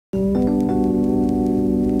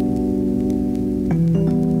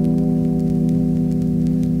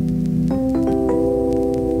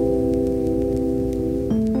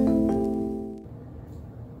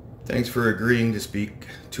Thanks for agreeing to speak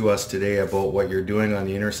to us today about what you're doing on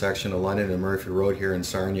the intersection of London and Murphy Road here in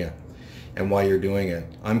Sarnia and why you're doing it.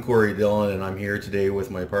 I'm Corey Dillon and I'm here today with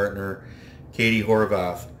my partner Katie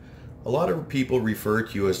Horvath. A lot of people refer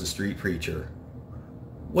to you as the street preacher.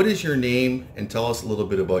 What is your name, and tell us a little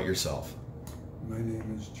bit about yourself? My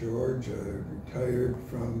name is George. I retired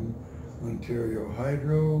from Ontario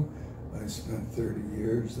Hydro. I spent 30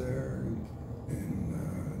 years there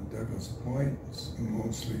in Douglas Point.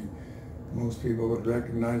 Most people would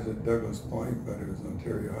recognize it Douglas Point, but it was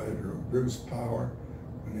Ontario Hydro Bruce Power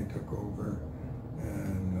when they took over.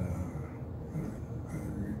 And I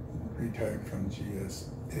retired from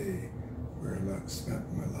GSA, where I spent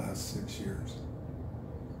my last 6 years.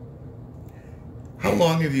 How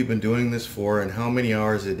long have you been doing this for, and how many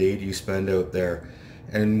hours a day do you spend out there?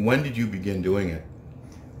 And when did you begin doing it?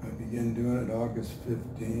 I began doing it August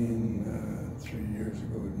 15, 3 years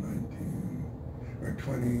ago,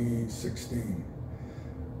 2016.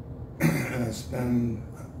 I spend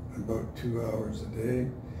about 2 hours a day.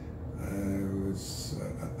 I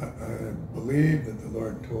believe that the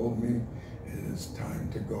Lord told me it is time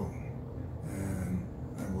to go. And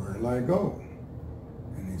where will I go?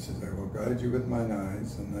 And he says, I will guide you with mine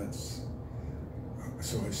eyes. And that's,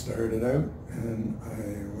 so I started out and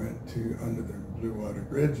I went to under the Blue Water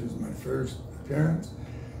Bridge. It was my first appearance.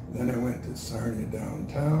 Then I went to Sarnia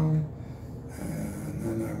downtown, and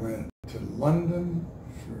then I went to London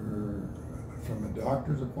from a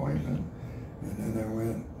doctor's appointment, and then I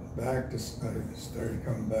went back to, I started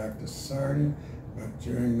coming back to Sarnia, but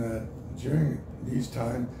during these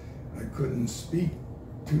times I couldn't speak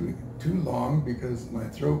too long because my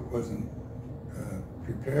throat wasn't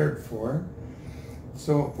prepared for it.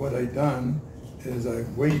 So what I done is I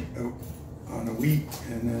wait on a week,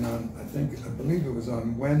 and then I believe it was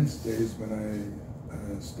on Wednesdays when I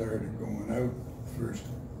started going out first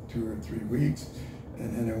 2 or 3 weeks,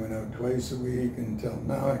 and then I went out twice a week until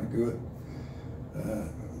now I can do it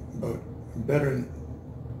about better,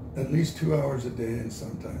 at least 2 hours a day, and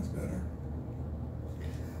sometimes better.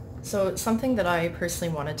 So something that I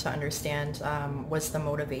personally wanted to understand was the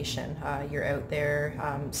motivation. You're out there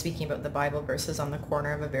speaking about the Bible verses on the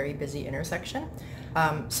corner of a very busy intersection.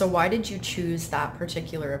 So why did you choose that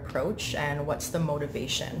particular approach, and what's the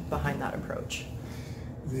motivation behind that approach?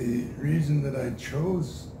 The reason that I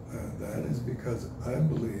chose that is because I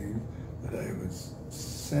believe that I was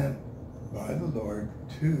sent by the Lord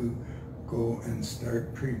to go and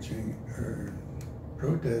start preaching or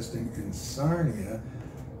protesting in Sarnia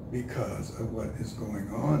because of what is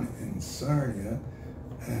going on in Sarnia,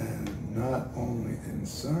 and not only in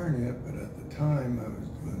Sarnia, but at the time I was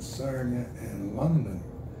doing Sarnia and London,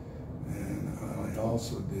 and I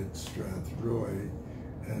also did Strathroy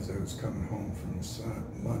as I was coming home from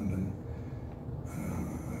London. I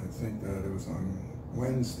think that it was on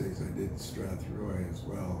Wednesdays I did Strathroy as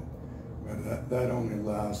well, but that only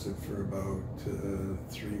lasted for about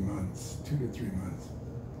 3 months, 2 to 3 months.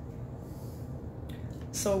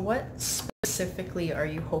 So what specifically are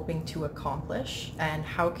you hoping to accomplish, and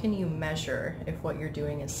how can you measure if what you're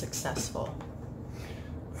doing is successful?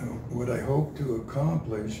 What I hope to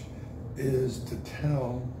accomplish is to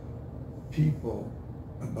tell people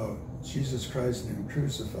about Jesus Christ and Him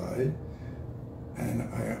crucified, and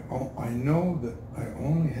I know that I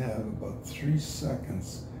only have about 3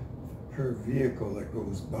 seconds per vehicle that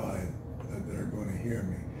goes by that they're going to hear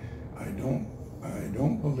me. I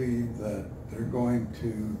don't believe that they're going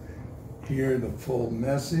to hear the full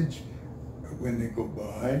message when they go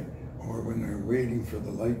by or when they're waiting for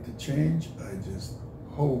the light to change. I just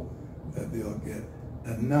hope that they'll get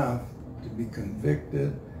enough to be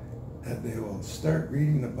convicted, that they will start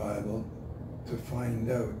reading the Bible to find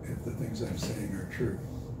out if the things I'm saying are true.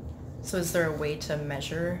 So is there a way to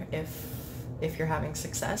measure if you're having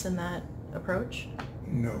success in that approach?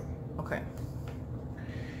 No. Okay.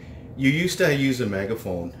 You used to use a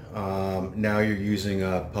megaphone. Now you're using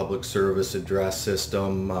a public service address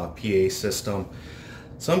system, PA system.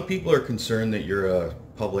 Some people are concerned that you're a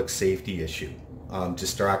public safety issue.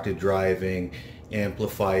 Distracted driving,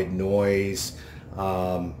 amplified noise.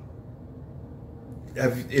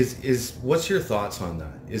 What's your thoughts on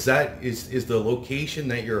that? Is the location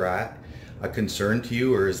that you're at a concern to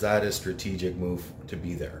you, or is that a strategic move to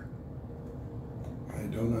be there? I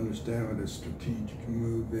don't understand what a strategic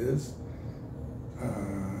move is.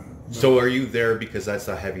 So are you there because that's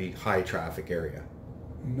a high traffic area?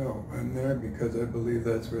 No, I'm there because I believe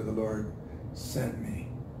that's where the Lord sent me.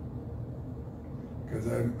 Because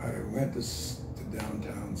I went to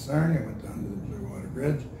downtown Sarnia, I went down to the Blue Water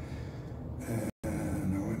Bridge,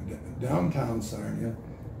 and I went downtown Sarnia,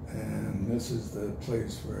 and this is the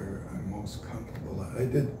place where I'm most comfortable at. I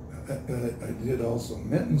did also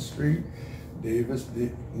Minton Street, Minton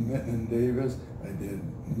and Davis. I did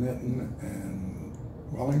Minton and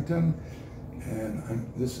Wellington,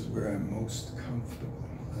 and this is where I'm most comfortable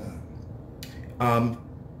at.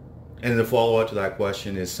 And the follow-up to that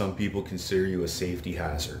question is, some people consider you a safety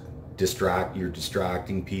hazard. You're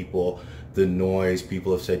distracting people, the noise,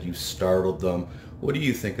 people have said you startled them. What do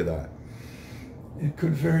you think of that? It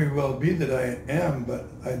could very well be that I am, but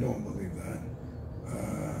I don't believe that.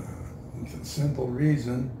 It's a simple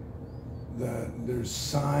reason that there's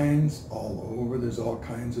signs all over, there's all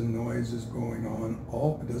kinds of noises going on,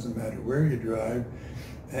 it doesn't matter where you drive,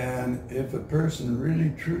 and if a person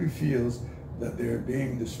really truly feels that they're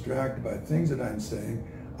being distracted by things that I'm saying,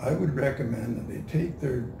 I would recommend that they take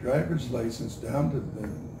their driver's license down to the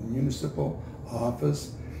municipal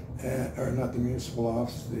office, or not the municipal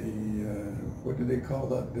office, what do they call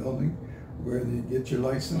that building where they get your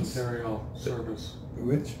license? Ontario Service.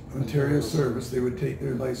 Which? Ontario Service. They would take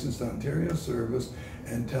their license to Ontario Service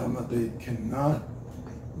and tell them that they cannot,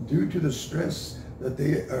 due to the stress that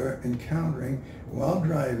they are encountering while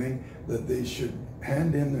driving, that they should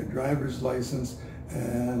hand in their driver's license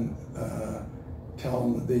and tell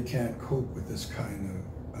them that they can't cope with this kind of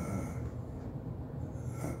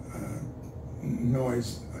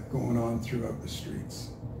noise going on throughout the streets.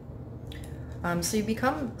 So you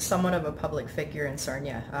become somewhat of a public figure in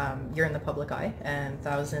Sarnia. You're in the public eye, and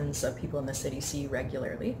thousands of people in the city see you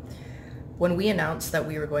regularly. When we announced that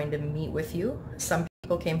we were going to meet with you, some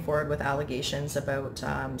people came forward with allegations about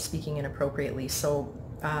speaking inappropriately. So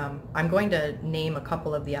I'm going to name a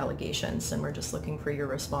couple of the allegations, and we're just looking for your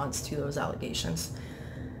response to those allegations.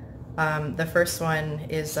 The first one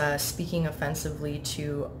is speaking offensively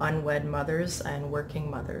to unwed mothers and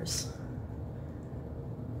working mothers.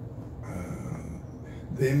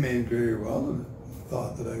 They may very well have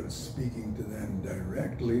thought that I was speaking to them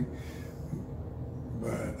directly,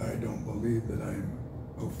 but I don't believe that I'm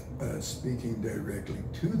speaking directly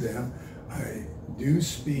to them. I do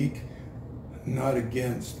speak not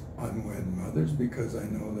against unwed mothers, because I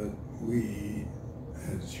know that we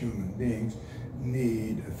as human beings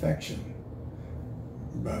need affection.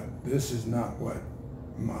 But this is not what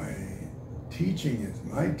my teaching is.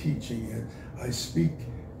 My teaching is I speak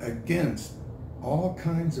against all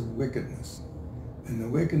kinds of wickedness. And the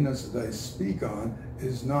wickedness that I speak on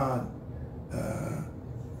is not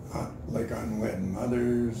like unwed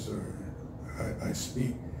mothers, or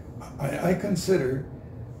I consider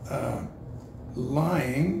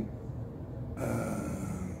lying,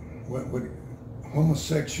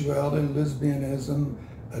 homosexuality, lesbianism,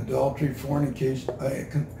 adultery,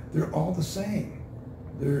 fornication, they're all the same.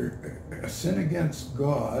 They're a sin against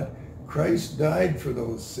God. Christ died for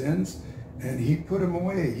those sins, and he put them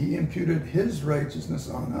away. He imputed his righteousness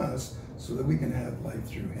on us so that we can have life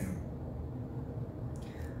through him.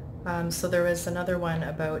 So there was another one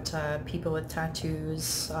about people with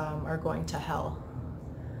tattoos are going to hell.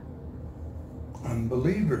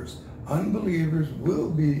 Unbelievers will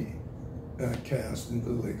be cast into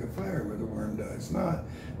the lake of fire where the worm dies not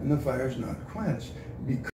and the fire is not quenched,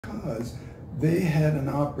 because they had an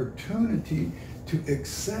opportunity to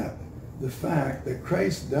accept the fact that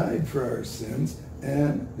Christ died for our sins,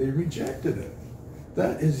 and they rejected it.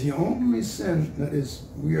 That is the only sin that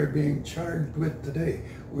we are being charged with today.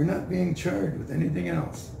 We're not being charged with anything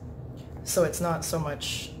else. So it's not so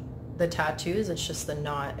much the tattoos, it's just the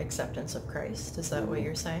not acceptance of Christ. Is that what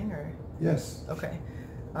you're saying, or? Yes. Okay.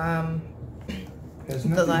 Has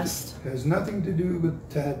nothing to do with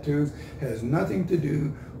tattoos, has nothing to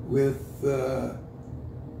do with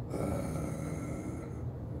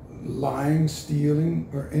lying, stealing,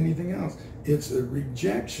 or anything else. It's a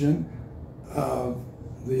rejection of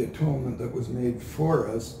the atonement that was made for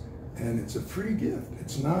us, and it's a free gift.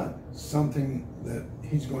 It's not something that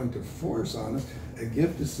he's going to force on us. A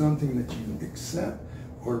gift is something that you accept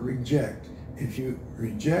or reject. If you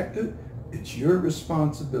reject it, it's your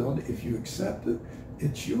responsibility. If you accept it,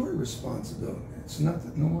 it's your responsibility. It's no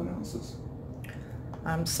one else's.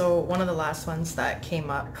 So one of the last ones that came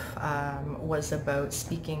up was about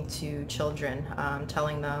speaking to children,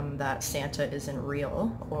 telling them that Santa isn't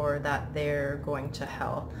real or that they're going to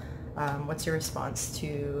hell. What's your response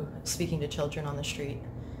to speaking to children on the street?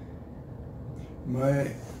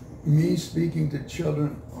 Me speaking to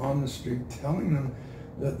children on the street, telling them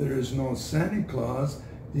that there is no Santa Claus,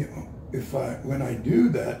 when I do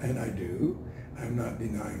that, and I do, I'm not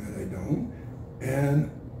denying that I don't, and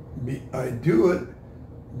I do it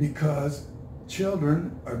because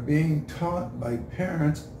children are being taught by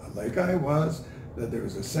parents, like I was, that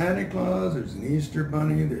there's a Santa Claus, there's an Easter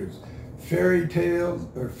Bunny, there's fairy tales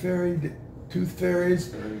or tooth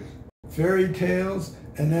fairies, fairy tales,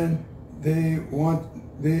 and then they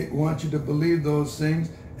want you to believe those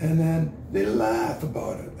things, and then they laugh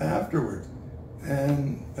about it afterwards.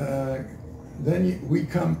 And then we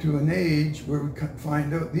come to an age where we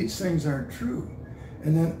find out these things aren't true.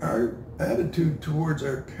 And then our attitude towards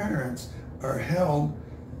our parents are held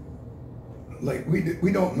like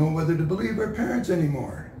we don't know whether to believe our parents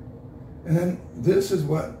anymore. And then this is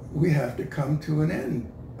what we have to come to an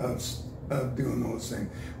end of doing those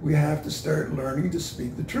things. We have to start learning to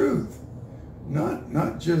speak the truth.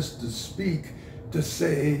 Not just to speak, to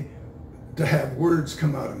say, to have words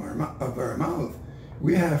come out of our mouth.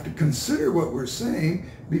 We have to consider what we're saying,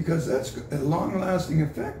 because that's a long-lasting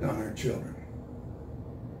effect on our children.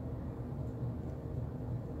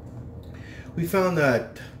 We found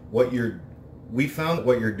that what you're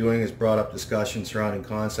doing has brought up discussion surrounding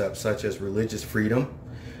concepts such as religious freedom,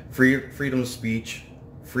 freedom of speech,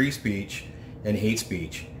 free speech, and hate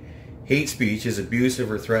speech. Hate speech is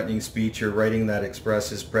abusive or threatening speech or writing that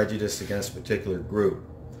expresses prejudice against a particular group,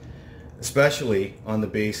 especially on the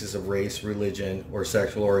basis of race, religion, or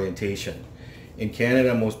sexual orientation. In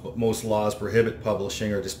Canada, most laws prohibit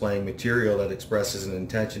publishing or displaying material that expresses an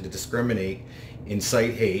intention to discriminate,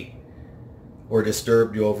 incite hate, or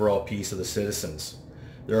disturb the overall peace of the citizens.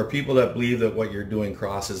 There are people that believe that what you're doing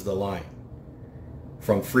crosses the line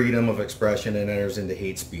from freedom of expression and enters into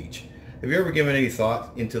hate speech. Have you ever given any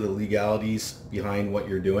thought into the legalities behind what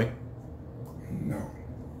you're doing? No.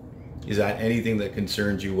 Is that anything that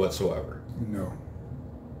concerns you whatsoever? No.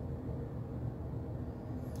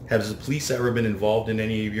 Has the police ever been involved in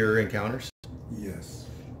any of your encounters? Yes.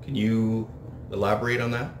 Can you elaborate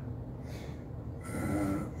on that?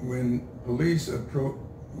 When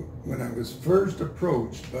I was first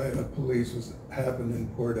approached by the police, happened in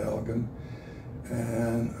Port Elgin,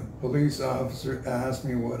 and a police officer asked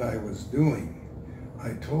me what I was doing.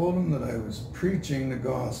 I told him that I was preaching the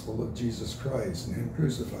gospel of Jesus Christ and Him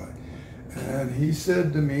crucified. And he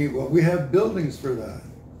said to me, well, we have buildings for that.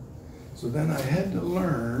 So then I had to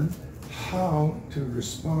learn how to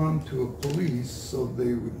respond to a police so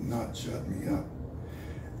they would not shut me up.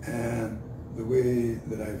 And the way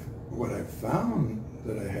that what I found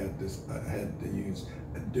that I had to use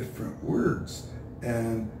different words,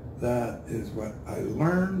 and that is what I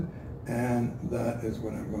learned, and that is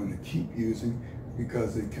what I'm going to keep using,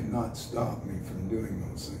 because they cannot stop me from doing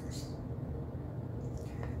those things.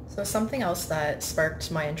 So something else that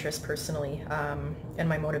sparked my interest personally and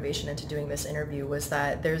my motivation into doing this interview was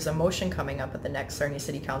that there's a motion coming up at the next Sarnia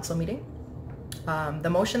City Council meeting. The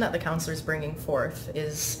motion that the councillor is bringing forth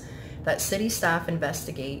is that city staff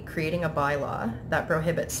investigate creating a bylaw that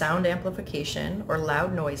prohibits sound amplification or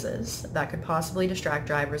loud noises that could possibly distract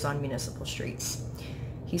drivers on municipal streets.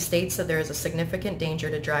 He states that there is a significant danger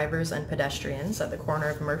to drivers and pedestrians at the corner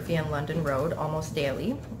of Murphy and London Road almost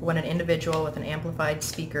daily when an individual with an amplified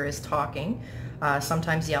speaker is talking,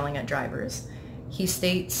 sometimes yelling at drivers. He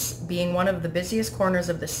states, being one of the busiest corners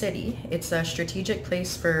of the city, it's a strategic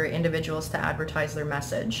place for individuals to advertise their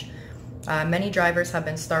message. Many drivers have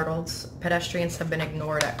been startled, pedestrians have been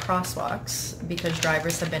ignored at crosswalks because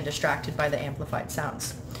drivers have been distracted by the amplified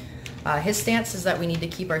sounds. His stance is that we need to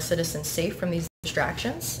keep our citizens safe from these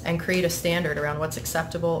distractions and create a standard around what's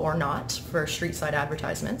acceptable or not for street-side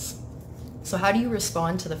advertisements. So how do you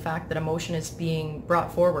respond to the fact that a motion is being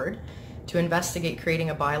brought forward to investigate creating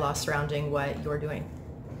a bylaw surrounding what you're doing?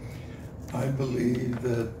 I believe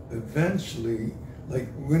that eventually, like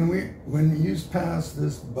when you pass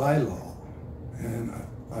this bylaw, and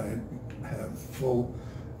I have full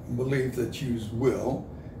belief that you will,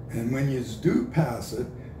 and when you do pass it,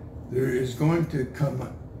 there is going to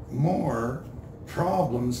come more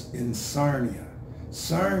problems in Sarnia.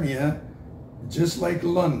 Sarnia, just like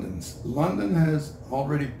London has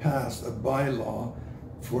already passed a bylaw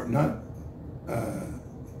for not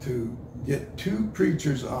to get 2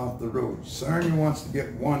 preachers off the road. Sarnia wants to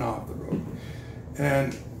get 1 off the road.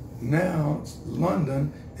 And now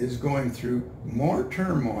London is going through more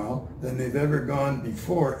turmoil than they've ever gone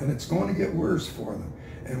before, and it's going to get worse for them.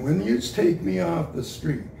 And when you take me off the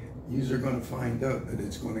street, you are going to find out that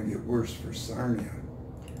it's going to get worse for Sarnia.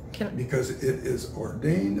 Because it is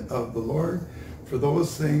ordained of the Lord for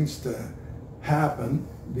those things to happen,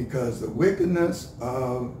 because the wickedness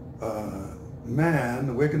of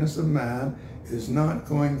man is not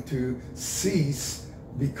going to cease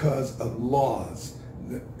because of laws.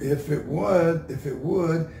 If it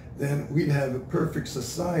would, then we'd have a perfect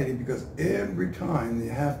society, because every time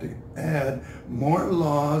they have to add more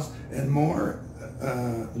laws and more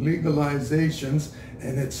legalizations,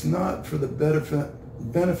 and it's not for the benefit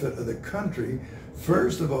benefit of the country,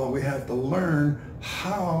 first of all, we have to learn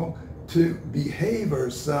how to behave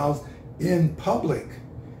ourselves in public.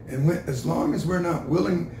 And as long as we're not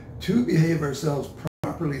willing to behave ourselves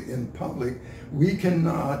properly in public, we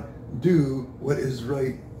cannot do what is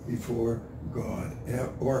right before God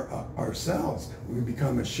or ourselves. We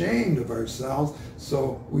become ashamed of ourselves,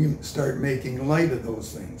 so we start making light of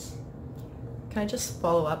those things. Can I just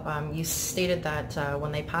follow up? You stated that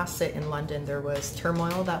when they passed it in London, there was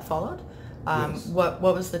turmoil that followed. Yes. What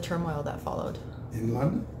was the turmoil that followed? In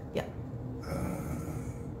London? Yeah.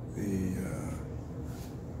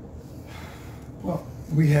 Well,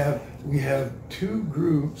 we have two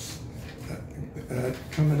groups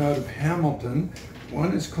coming out of Hamilton.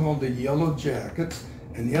 One is called the Yellow Jackets,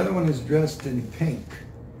 and the other one is dressed in pink.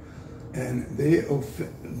 And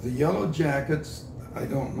the Yellow Jackets, I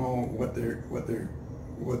don't know what their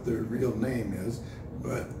real name is,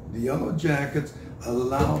 but the Yellow Jackets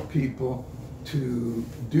allow people to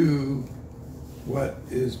do what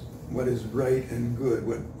is right and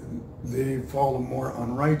good. They follow more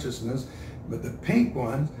on righteousness, but the pink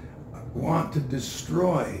ones want to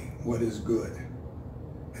destroy what is good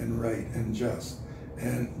and right and just.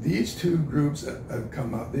 And these two groups have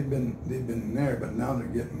come up. They've been there, but now they're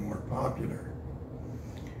getting more popular.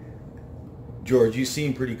 George, you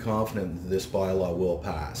seem pretty confident that this bylaw will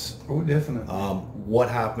pass. Oh, definitely. What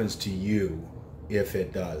happens to you if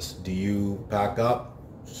it does? Do you pack up,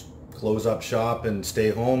 close up shop, and stay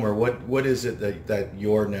home, or what is it that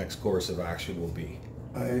your next course of action will be?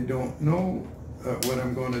 I don't know what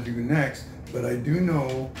I'm going to do next, but I do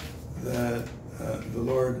know that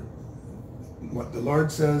what the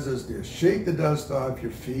Lord says is to shake the dust off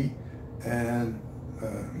your feet and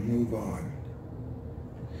move on.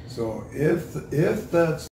 So if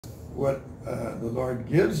that's what the Lord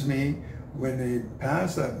gives me when they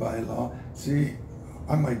pass that bylaw, see,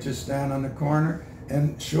 I might just stand on the corner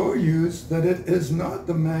and show you that it is not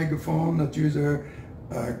the megaphone that you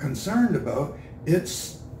are concerned about.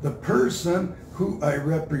 It's the person who I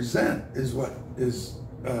represent is what is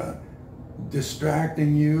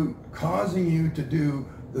distracting you, causing you to do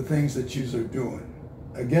the things that you are doing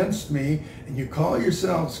against me. And you call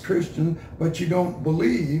yourselves Christian, but you don't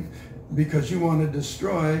believe because you want to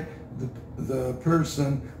destroy the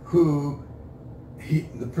person who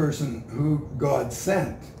God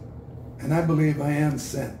sent. And I believe I am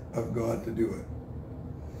sent of God to do it.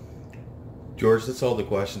 George, that's all the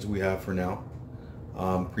questions we have for now.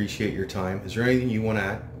 Appreciate your time. Is there anything you want to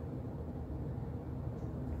add?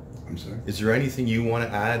 I'm sorry? Is there anything you want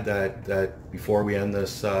to add that before we end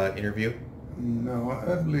this interview? No,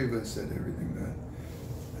 I believe I said everything that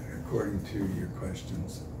according to your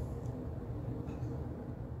questions.